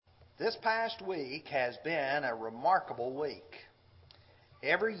This past week has been a remarkable week.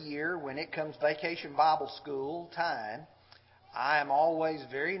 Every year when it comes Vacation Bible School time, I am always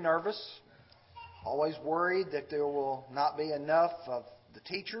very nervous, always worried that there will not be enough of the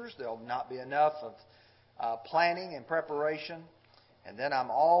teachers, there will not be enough of planning and preparation. And then I'm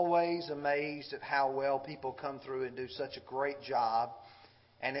always amazed at how well people come through and do such a great job.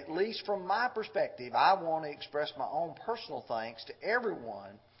 And at least from my perspective, I want to express my own personal thanks to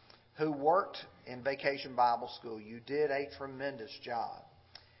everyone who worked in Vacation Bible School. You did a tremendous job.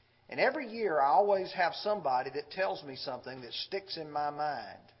 And every year I always have somebody that tells me something that sticks in my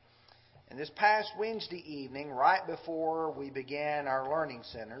mind. And this past Wednesday evening, right before we began our learning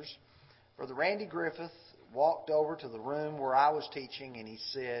centers, Brother Randy Griffith walked over to the room where I was teaching and he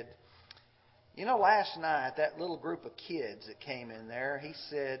said, "You know, last night that little group of kids that came in there," he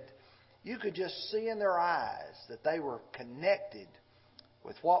said, "you could just see in their eyes that they were connected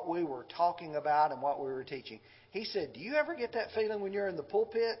with what we were talking about and what we were teaching." He said, "Do you ever get that feeling when you're in the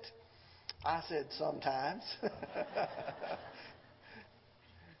pulpit?" I said, "Sometimes."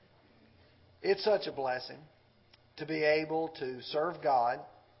 It's such a blessing to be able to serve God,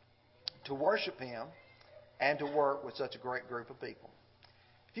 to worship Him, and to work with such a great group of people.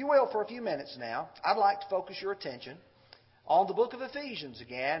 If you will, for a few minutes now, I'd like to focus your attention on the book of Ephesians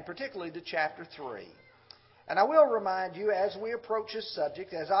again, particularly to chapter 3. And I will remind you as we approach this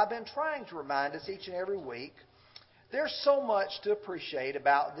subject, as I've been trying to remind us each and every week, there's so much to appreciate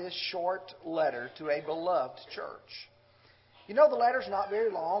about this short letter to a beloved church. You know, the letter's not very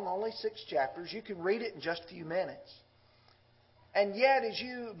long, only 6 chapters. You can read it in just a few minutes. And yet, as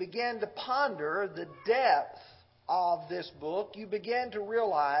you begin to ponder the depth of this book, you begin to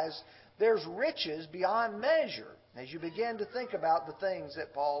realize there's riches beyond measure as you begin to think about the things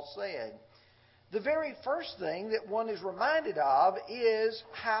that Paul said. The very first thing that one is reminded of is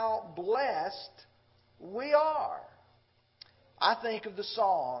how blessed we are. I think of the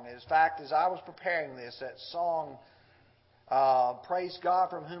song. In fact, as I was preparing this, that song, "Praise God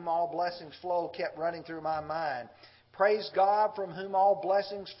from whom all blessings flow," kept running through my mind. Praise God from whom all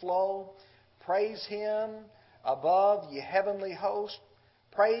blessings flow. Praise Him above ye heavenly host.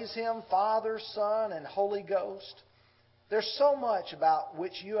 Praise Him, Father, Son, and Holy Ghost. There's so much about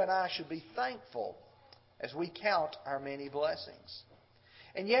which you and I should be thankful as we count our many blessings.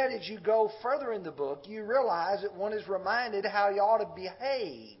 And yet, as you go further in the book, you realize that one is reminded how you ought to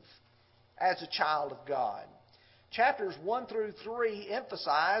behave as a child of God. Chapters 1 through 3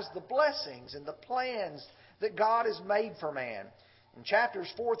 emphasize the blessings and the plans that God has made for man. And chapters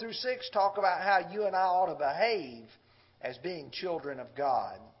 4 through 6 talk about how you and I ought to behave as being children of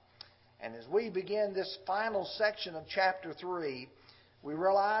God. And as we begin this final section of chapter 3, we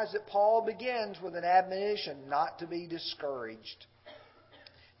realize that Paul begins with an admonition not to be discouraged.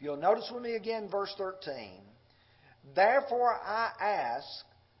 You'll notice with me again verse 13. "Therefore I ask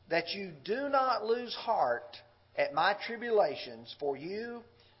that you do not lose heart at my tribulations for you,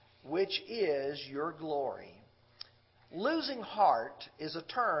 which is your glory." Losing heart is a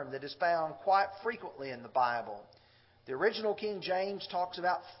term that is found quite frequently in the Bible. The original King James talks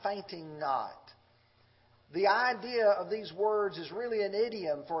about fainting not. The idea of these words is really an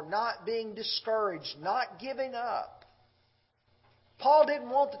idiom for not being discouraged, not giving up. Paul didn't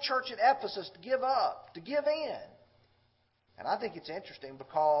want the church at Ephesus to give up, to give in. And I think it's interesting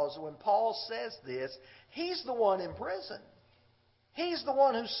because when Paul says this, he's the one in prison. He's the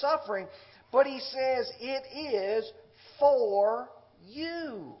one who's suffering. But he says, it is for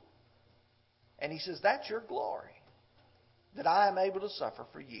you. And he says, that's your glory, that I am able to suffer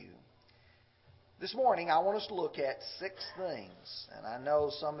for you. This morning, I want us to look at 6 things. And I know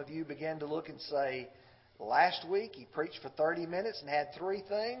some of you began to look and say, last week he preached for 30 minutes and had 3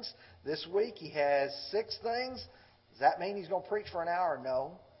 things. This week he has 6 things. Does that mean he's going to preach for an hour?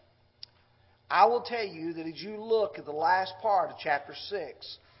 No. I will tell you that as you look at the last part of chapter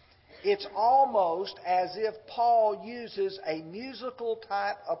 6, it's almost as if Paul uses a musical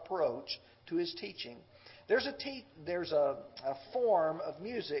type approach to his teaching. There's a form of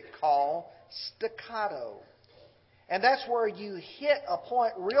music called staccato. And that's where you hit a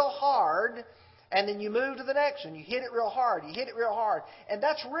point real hard and then you move to the next one. You hit it real hard. You hit it real hard. And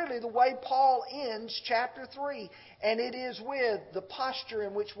that's really the way Paul ends chapter 3. And it is with the posture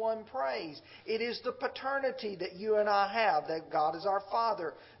in which one prays. It is the paternity that you and I have, that God is our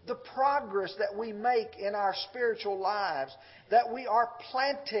Father. The progress that we make in our spiritual lives. That we are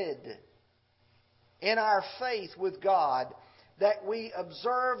planted in our faith with God. That we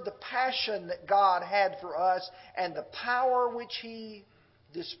observe the passion that God had for us and the power which He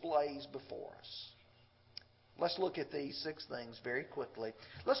displays before us. Let's look at these 6 things very quickly.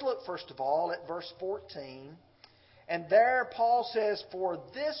 Let's look first of all at verse 14. And there Paul says, "For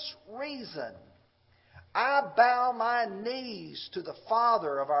this reason I bow my knees to the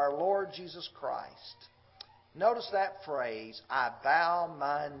Father of our Lord Jesus Christ." Notice that phrase, "I bow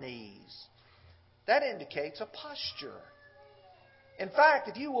my knees." That indicates a posture. In fact,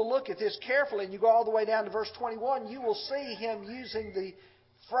 if you will look at this carefully and you go all the way down to verse 21, you will see him using the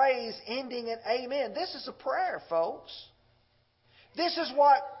phrase ending in amen. This is a prayer, folks. This is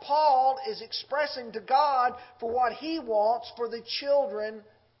what Paul is expressing to God for what he wants for the children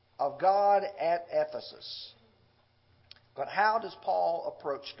of God at Ephesus. But how does Paul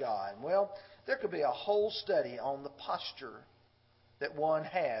approach God? Well, there could be a whole study on the posture that one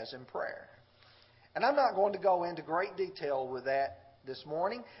has in prayer. And I'm not going to go into great detail with that this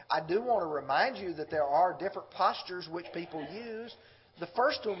morning. I do want to remind you that there are different postures which people use. The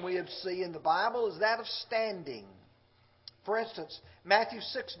first one we see in the Bible is that of standing. For instance, Matthew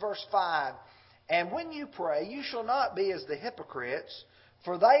 6 verse 5, "And when you pray, you shall not be as the hypocrites,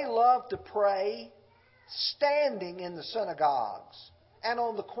 for they love to pray standing in the synagogues and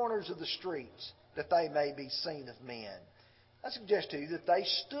on the corners of the streets, that they may be seen of men." I suggest to you that they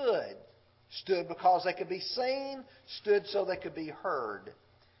stood because they could be seen, stood so they could be heard.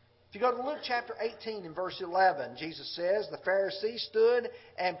 If you go to Luke chapter 18 and verse 11, Jesus says, "The Pharisee stood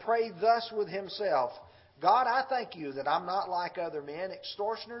and prayed thus with himself, God, I thank you that I'm not like other men,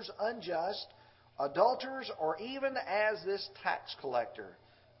 extortioners, unjust, adulterers, or even as this tax collector."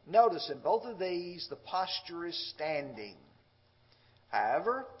 Notice in both of these, the posture is standing.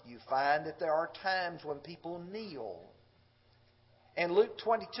 However, you find that there are times when people kneel. In Luke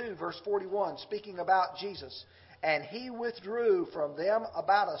 22, verse 41, speaking about Jesus, "And he withdrew from them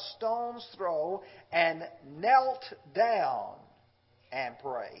about a stone's throw and knelt down and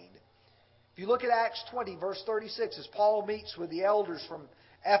prayed." If you look at Acts 20, verse 36, as Paul meets with the elders from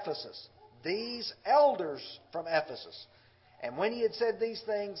Ephesus, these elders from Ephesus, "And when he had said these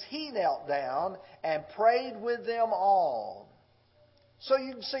things, he knelt down and prayed with them all." So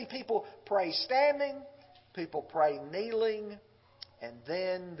you can see people pray standing, people pray kneeling, and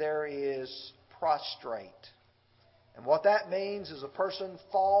then there is prostrate. And what that means is a person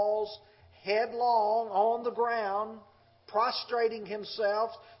falls headlong on the ground, prostrating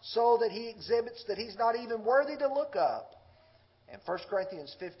himself so that he exhibits that he's not even worthy to look up. In 1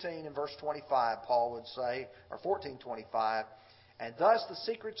 Corinthians 15 and verse 25, Paul would say, or 14:25, "And thus the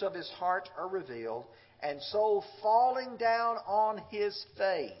secrets of his heart are revealed, and so falling down on his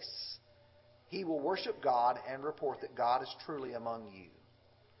face, he will worship God and report that God is truly among you."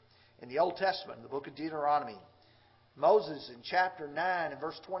 In the Old Testament, in the book of Deuteronomy, Moses in chapter 9 and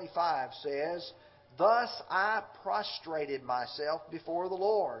verse 25 says, "Thus I prostrated myself before the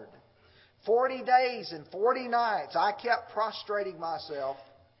Lord. 40 days and 40 nights I kept prostrating myself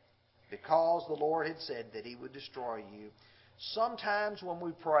because the Lord had said that He would destroy you." Sometimes when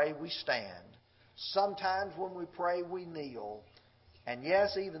we pray, we stand. Sometimes when we pray, we kneel. And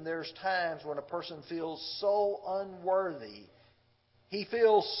yes, even there's times when a person feels so unworthy, he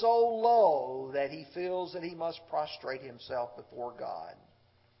feels so low that he feels that he must prostrate himself before God.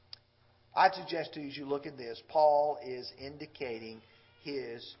 I'd suggest to you as you look at this, Paul is indicating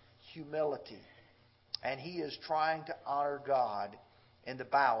his humility. And he is trying to honor God in the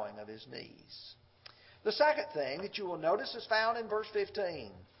bowing of his knees. The second thing that you will notice is found in verse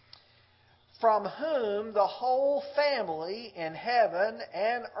 15. "From whom the whole family in heaven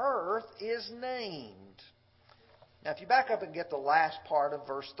and earth is named." Now, if you back up and get the last part of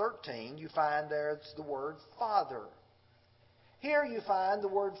verse 13, you find there's the word Father. Here you find the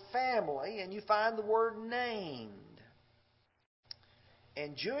word family and you find the word named.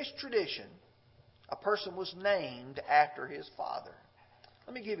 In Jewish tradition, a person was named after his father.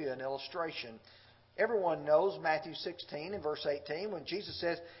 Let me give you an illustration. Everyone knows Matthew 16 and verse 18 when Jesus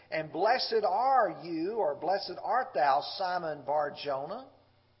says, "And blessed are you," or "Blessed art thou, Simon Bar-Jonah."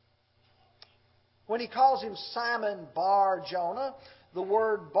 When he calls him Simon Bar-Jonah, the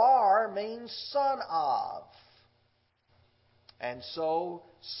word Bar means son of. And so,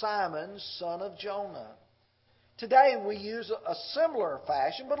 Simon, son of Jonah. Today we use a similar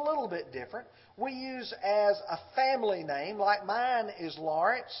fashion, but a little bit different. We use as a family name, like mine is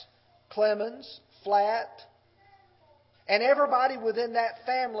Lawrence, Clemens, Flat. And everybody within that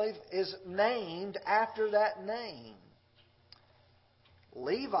family is named after that name.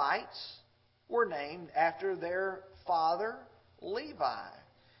 Levites were named after their father, Levi.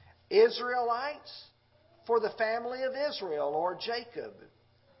 Israelites for the family of Israel or Jacob.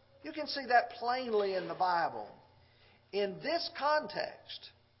 You can see that plainly in the Bible. In this context,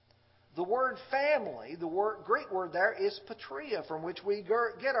 The word family, the Greek word there is patria, from which we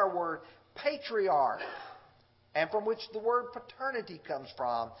get our word patriarch, and from which the word paternity comes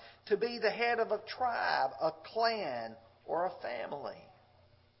from, to be the head of a tribe, a clan, or a family.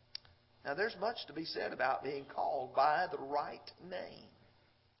 Now, there's much to be said about being called by the right name.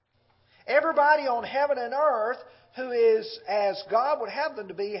 Everybody on heaven and earth who is as God would have them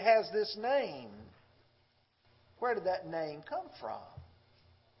to be has this name. Where did that name come from?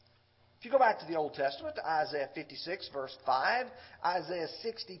 If you go back to the Old Testament, to Isaiah 56, verse 5, Isaiah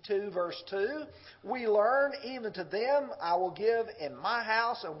 62, verse 2, we learn, even to them I will give in my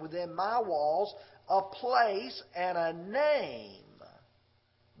house and within my walls a place and a name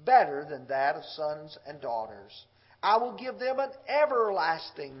better than that of sons and daughters. I will give them an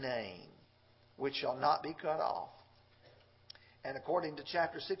everlasting name, which shall not be cut off. And according to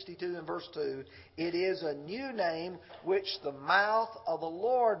chapter 62 and verse 2, it is a new name which the mouth of the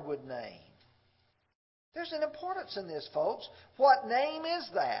Lord would name. There's an importance in this, folks. What name is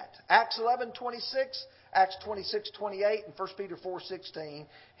that? Acts 11:26, Acts 26:28, and 1 Peter 4:16,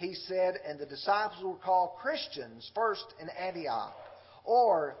 he said, and the disciples were called Christians first in Antioch.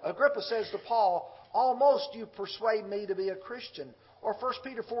 Or Agrippa says to Paul, almost you persuade me to be a Christian. Or 1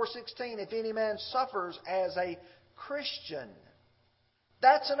 Peter 4:16, if any man suffers as a Christian.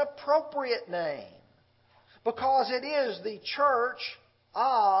 That's an appropriate name because it is the church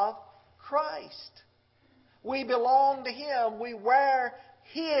of Christ. We belong to Him. We wear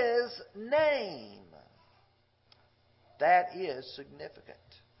His name. That is significant.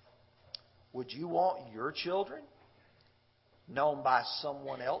 Would you want your children known by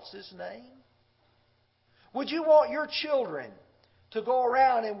someone else's name? Would you want your children to go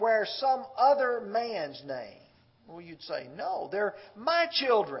around and wear some other man's name? Well, you'd say, no, they're my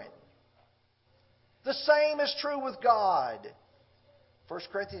children. The same is true with God. 1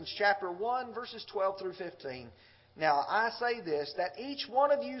 Corinthians chapter 1, verses 12 through 15. Now, I say this, that each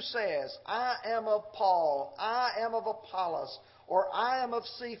one of you says, I am of Paul, I am of Apollos, or I am of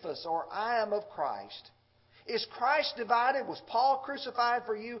Cephas, or I am of Christ. Is Christ divided? Was Paul crucified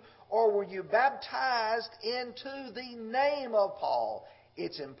for you? Or were you baptized into the name of Paul?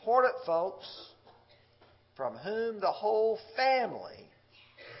 It's important, folks, from whom the whole family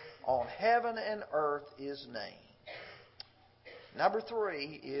on heaven and earth is named. Number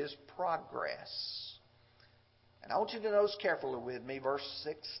 3 is progress. And I want you to notice carefully with me verse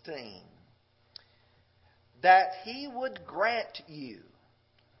 16. That He would grant you,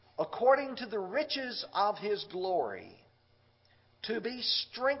 according to the riches of His glory, to be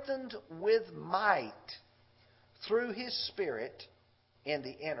strengthened with might through His Spirit in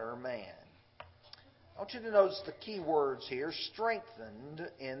the inner man. I want you to notice the key words here, strengthened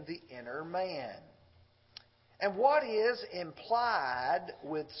in the inner man. And what is implied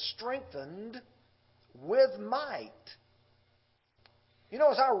with strengthened with might? You know,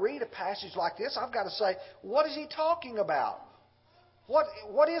 as I read a passage like this, I've got to say, what is he talking about?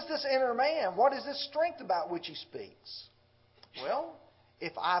 What is this inner man? What is this strength about which he speaks? Well,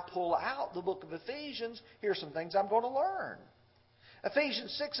 if I pull out the book of Ephesians, here's some things I'm going to learn.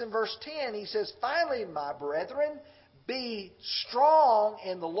 Ephesians 6 and verse 10, he says, finally, my brethren, be strong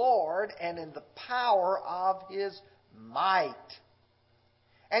in the Lord and in the power of His might.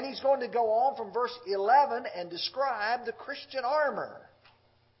 And he's going to go on from verse 11 and describe the Christian armor.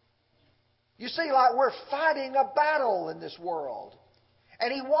 You see, like we're fighting a battle in this world.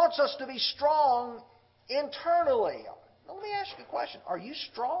 And he wants us to be strong internally. Now, let me ask you a question. Are you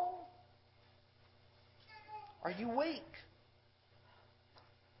strong? Are you weak?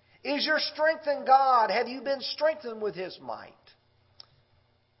 Is your strength in God? Have you been strengthened with His might?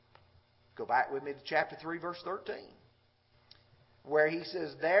 Go back with me to chapter 3, verse 13. Where he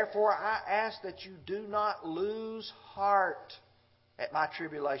says, therefore I ask that you do not lose heart at my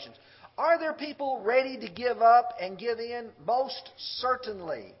tribulations. Are there people ready to give up and give in? Most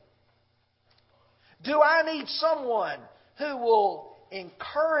certainly. Do I need someone who will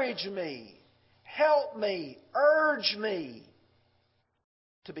encourage me, help me, urge me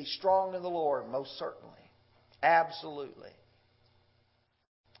to be strong in the Lord? Most certainly. Absolutely.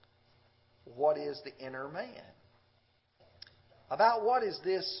 What is the inner man? About what is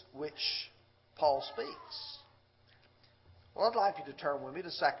this which Paul speaks? Well, I'd like you to turn with me to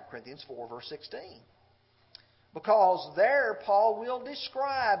 2 Corinthians 4, verse 16. Because there Paul will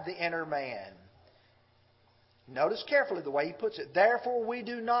describe the inner man. Notice carefully the way he puts it. Therefore we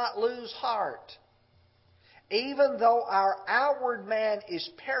do not lose heart. Even though our outward man is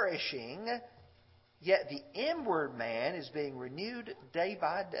perishing, yet the inward man is being renewed day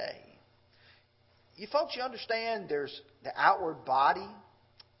by day. You folks, you understand there's the outward body,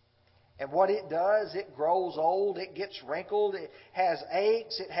 And what it does, it grows old, it gets wrinkled, it has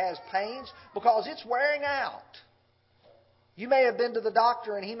aches, it has pains, because it's wearing out. You may have been to the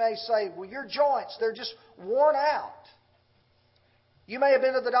doctor and he may say, well, your joints, they're just worn out. You may have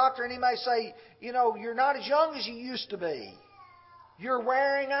been to the doctor and he may say, you're not as young as you used to be. You're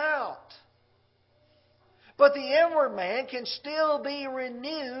wearing out. But the inward man can still be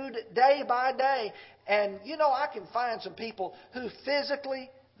renewed day by day. And, I can find some people who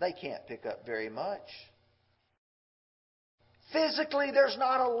physically, they can't pick up very much. Physically, there's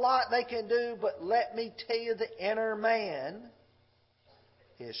not a lot they can do, but let me tell you, the inner man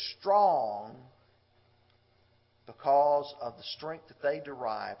is strong because of the strength that they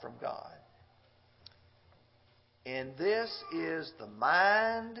derive from God. And this is the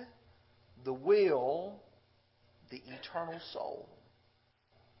mind, the will, the eternal soul.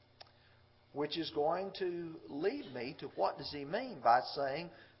 Which is going to lead me to what does he mean by saying,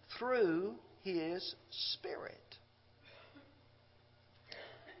 through His Spirit.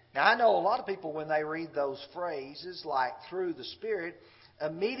 Now, I know a lot of people, when they read those phrases like through the Spirit,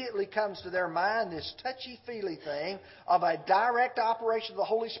 immediately comes to their mind this touchy-feely thing of a direct operation of the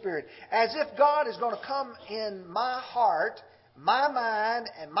Holy Spirit. As if God is going to come in my heart, my mind,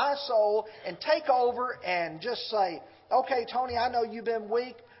 and my soul and take over and just say, okay, Tony, I know you've been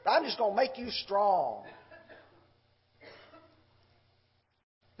weak, but I'm just going to make you strong.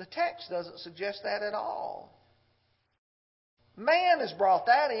 The text doesn't suggest that at all. Man has brought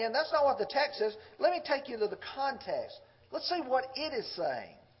that in. That's not what the text says. Let me take you to the context. Let's see what it is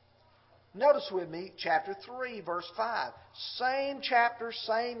saying. Notice with me chapter 3, verse 5. Same chapter,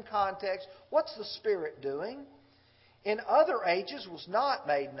 same context. What's the Spirit doing? In other ages was not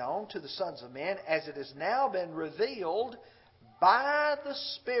made known to the sons of men, as it has now been revealed by the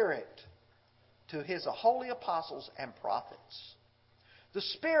Spirit to His holy apostles and prophets. The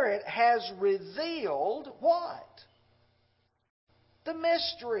Spirit has revealed what? The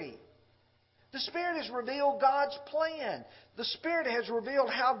mystery. The Spirit has revealed God's plan. The Spirit has revealed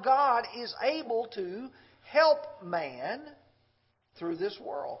how God is able to help man through this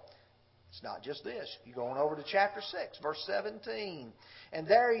world. It's not just this. You go on over to chapter 6, verse 17. And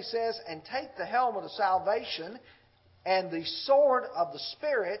there he says, and take the helmet of salvation and the sword of the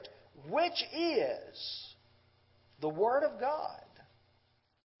Spirit, which is the Word of God.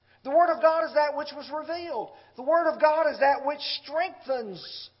 The Word of God is that which was revealed. The Word of God is that which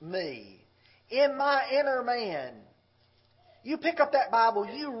strengthens me in my inner man. You pick up that Bible,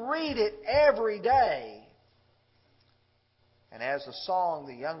 you read it every day. And as the song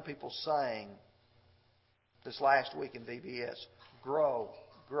the young people sang this last week in VBS, grow,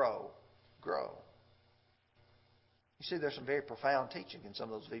 grow, grow. You see, there's some very profound teaching in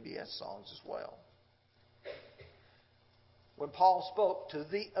some of those VBS songs as well. When Paul spoke to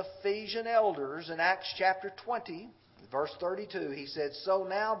the Ephesian elders in Acts chapter 20, verse 32, he said, so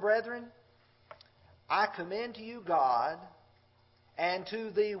now, brethren, I commend to you God and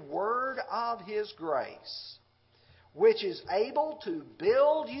to the word of His grace, which is able to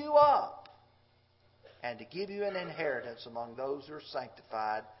build you up and to give you an inheritance among those who are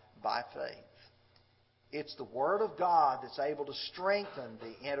sanctified by faith. It's the Word of God that's able to strengthen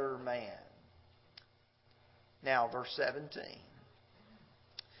the inner man. Now, verse 17.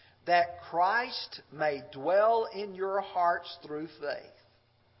 That Christ may dwell in your hearts through faith.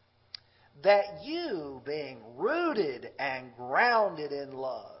 That you, being rooted and grounded in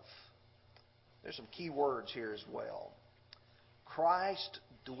love. There's some key words here as well. Christ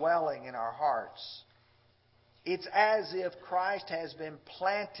dwelling in our hearts. It's as if Christ has been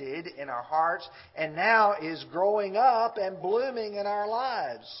planted in our hearts and now is growing up and blooming in our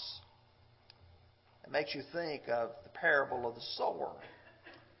lives. It makes you think of the parable of the sower.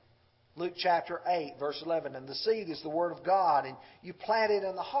 Luke chapter 8, verse 11. And the seed is the Word of God, and you plant it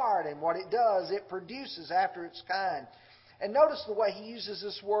in the heart, and what it does, it produces after its kind. And notice the way he uses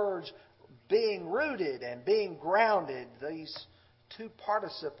this words, being rooted and being grounded, these two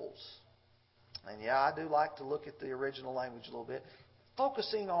participles. And yeah, I do like to look at the original language a little bit.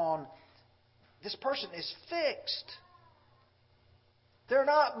 Focusing on this person is fixed. They're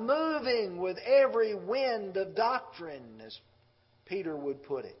not moving with every wind of doctrine, as Peter would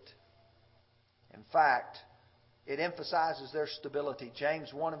put it. In fact, it emphasizes their stability.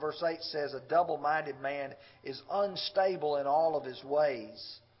 James 1 and verse 8 says, a double-minded man is unstable in all of his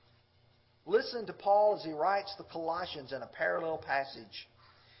ways. Listen to Paul as he writes the Colossians in a parallel passage.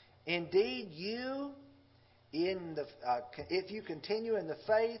 Indeed, if you continue in the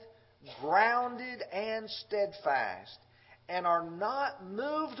faith, grounded and steadfast, and are not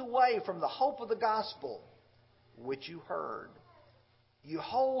moved away from the hope of the gospel which you heard, You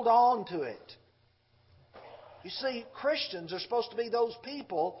hold on to it. You see, Christians are supposed to be those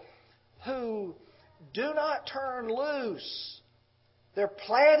people who do not turn loose. They're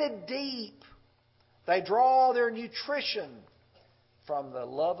planted deep. They draw their nutrition from the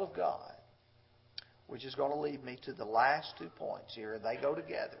love of God, which is going to lead me to the last 2 points here. They go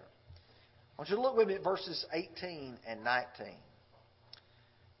together. I want you to look with me at verses 18 and 19.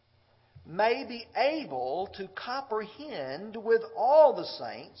 May be able to comprehend with all the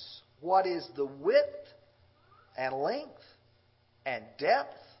saints what is the width and length and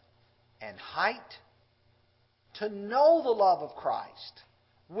depth and height, to know the love of Christ,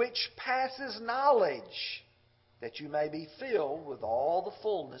 which passes knowledge, that you may be filled with all the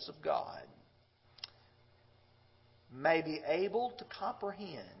fullness of God. May be able to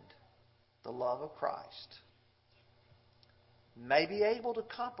comprehend the love of Christ. May be able to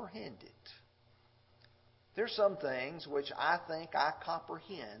comprehend it. There's some things which I think I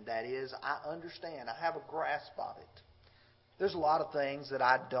comprehend. That is, I understand. I have a grasp of it. There's a lot of things that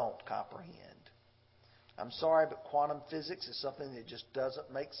I don't comprehend. I'm sorry, but quantum physics is something that just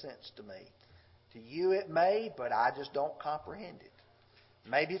doesn't make sense to me. To you it may, but I just don't comprehend it.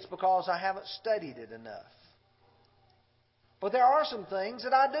 Maybe it's because I haven't studied it enough. But there are some things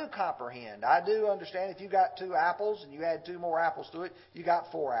that I do comprehend. I do understand if you got 2 apples and you add 2 more apples to it, you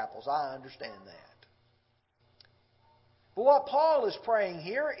got 4 apples. I understand that. But what Paul is praying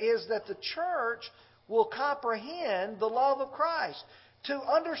here is that the church will comprehend the love of Christ, to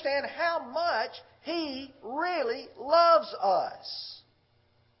understand how much He really loves us.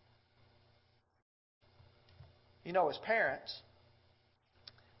 You know, as parents,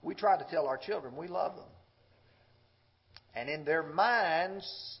 we try to tell our children we love them. And in their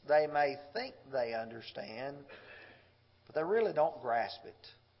minds, they may think they understand, but they really don't grasp it.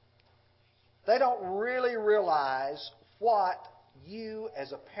 They don't really realize what you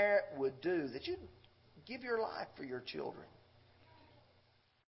as a parent would do, that you give your life for your children.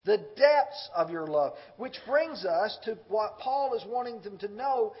 The depths of your love. Which brings us to what Paul is wanting them to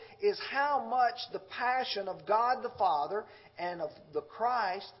know, is how much the passion of God the Father and of the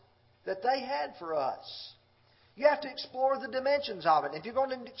Christ that they had for us. You have to explore the dimensions of it. If you're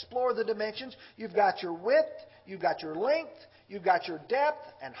going to explore the dimensions, you've got your width, you've got your length, you've got your depth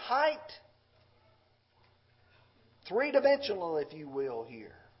and height. 3-dimensional, if you will,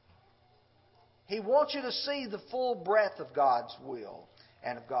 here. He wants you to see the full breadth of God's will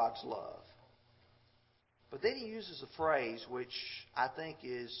and of God's love. But then he uses a phrase which I think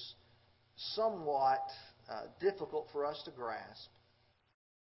is somewhat difficult for us to grasp.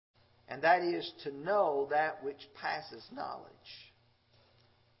 And that is to know that which passes knowledge.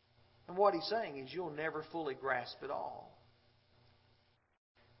 And what he's saying is you'll never fully grasp it all.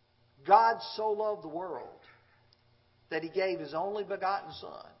 God so loved the world that He gave His only begotten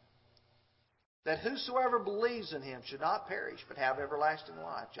Son, that whosoever believes in Him should not perish but have everlasting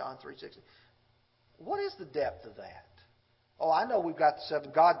life. John 3:16. What is the depth of that? Oh, I know we've got the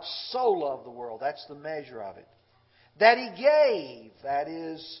 7. God so loved the world. That's the measure of it. That He gave. That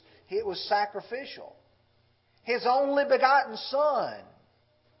is, it was sacrificial. His only begotten Son.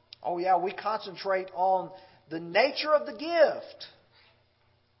 Oh yeah, we concentrate on the nature of the gift.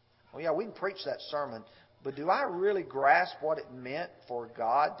 Oh yeah, we can preach that sermon. But do I really grasp what it meant for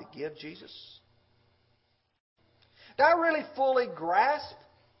God to give Jesus? Do I really fully grasp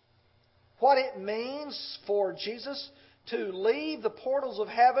what it means for Jesus to leave the portals of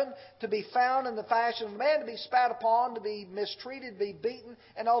heaven, to be found in the fashion of man, to be spat upon, to be mistreated, be beaten,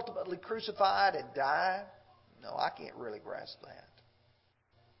 and ultimately crucified and die? No, I can't really grasp that.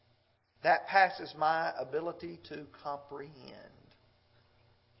 That passes my ability to comprehend.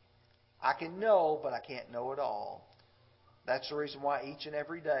 I can know, but I can't know it all. That's the reason why each and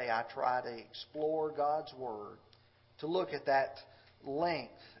every day I try to explore God's Word, to look at that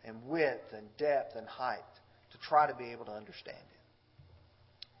length and width and depth and height, to try to be able to understand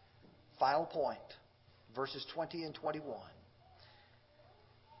it. Final point, verses 20 and 21.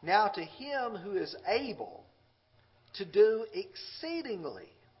 Now to Him who is able to do exceedingly,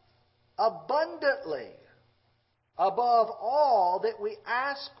 abundantly, above all that we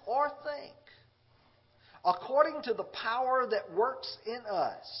ask or think, according to the power that works in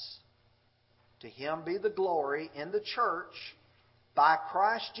us, to Him be the glory in the church by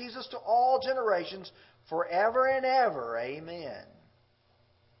Christ Jesus to all generations, forever and ever. Amen.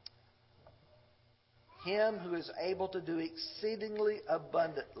 Him who is able to do exceedingly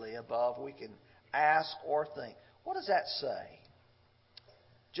abundantly above we can ask or think. What does that say?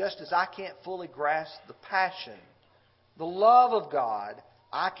 Just as I can't fully grasp the passion, the love of God,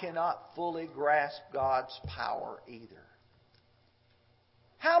 I cannot fully grasp God's power either.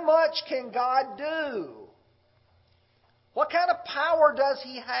 How much can God do? What kind of power does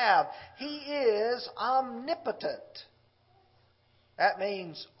He have? He is omnipotent. That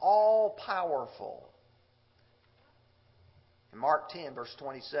means all-powerful. In Mark 10, verse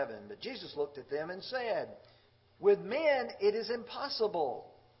 27, but Jesus looked at them and said, with men it is impossible,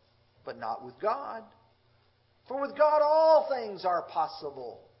 but not with God. For with God all things are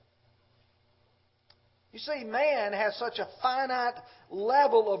possible. You see, man has such a finite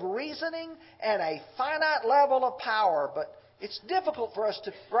level of reasoning and a finite level of power, but it's difficult for us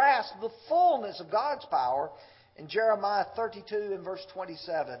to grasp the fullness of God's power. In Jeremiah 32 and verse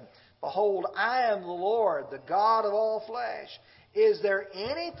 27, behold, I am the Lord, the God of all flesh. Is there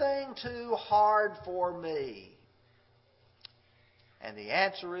anything too hard for me? And the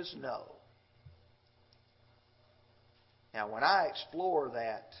answer is no. Now, when I explore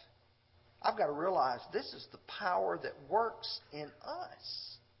that, I've got to realize this is the power that works in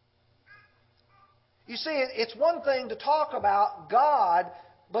us. You see, it's one thing to talk about God,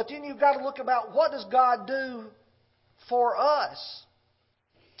 but then you've got to look about what does God do for us.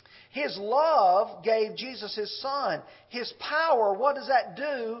 His love gave Jesus His Son. His power, what does that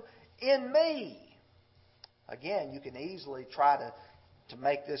do in me? Again, you can easily try to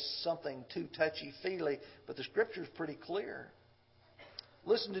make this something too touchy-feely, but the Scripture is pretty clear.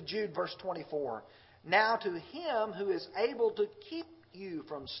 Listen to Jude verse 24. Now to Him who is able to keep you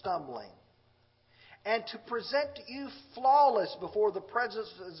from stumbling and to present you flawless before the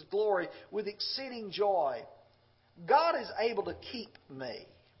presence of His glory with exceeding joy. God is able to keep me.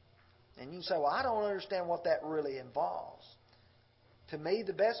 And you say, well, I don't understand what that really involves. To me,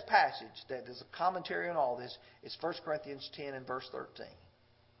 the best passage that is a commentary on all this is 1 Corinthians 10 and verse 13.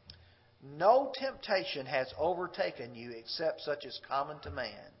 No temptation has overtaken you except such as common to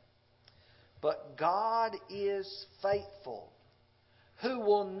man. But God is faithful, who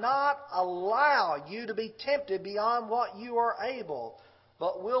will not allow you to be tempted beyond what you are able,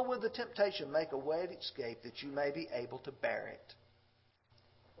 but will with the temptation make a way of escape that you may be able to bear it.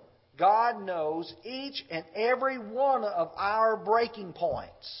 God knows each and every one of our breaking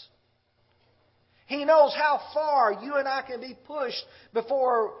points. He knows how far you and I can be pushed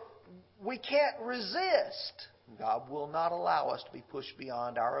before we can't resist. God will not allow us to be pushed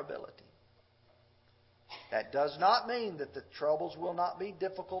beyond our ability. That does not mean that the troubles will not be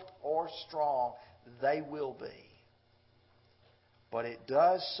difficult or strong. They will be. But it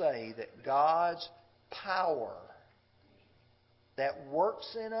does say that God's power that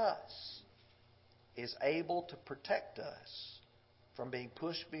works in us is able to protect us from being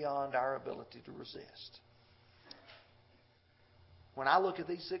pushed beyond our ability to resist. When I look at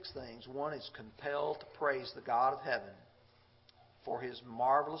these 6 things, one is compelled to praise the God of heaven for His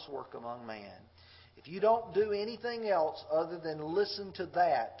marvelous work among man. If you don't do anything else other than listen to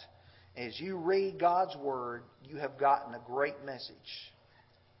that as you read God's Word, you have gotten a great message.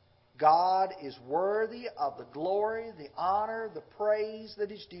 God is worthy of the glory, the honor, the praise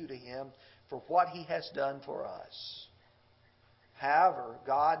that is due to Him for what He has done for us. However,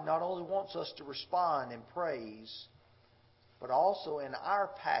 God not only wants us to respond in praise, but also in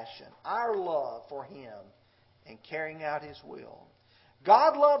our passion, our love for Him, and carrying out His will.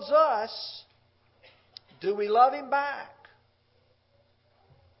 God loves us. Do we love Him back?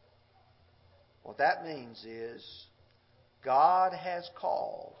 What that means is, God has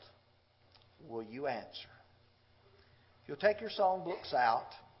called. Will you answer? If you'll take your song books out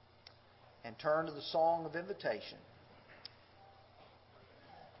and turn to the song of invitation.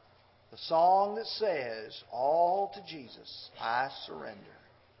 The song that says, all to Jesus I surrender.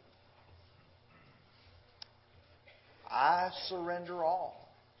 I surrender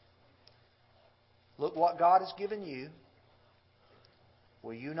all. Look what God has given you.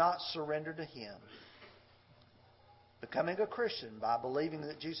 Will you not surrender to Him? Becoming a Christian by believing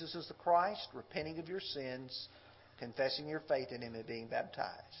that Jesus is the Christ, repenting of your sins, confessing your faith in Him and being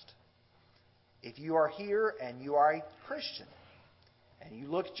baptized. If you are here and you are a Christian, and you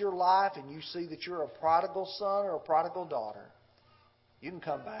look at your life and you see that you're a prodigal son or a prodigal daughter, you can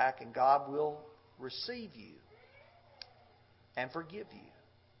come back and God will receive you and forgive you.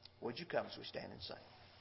 Would you come as we stand and sing?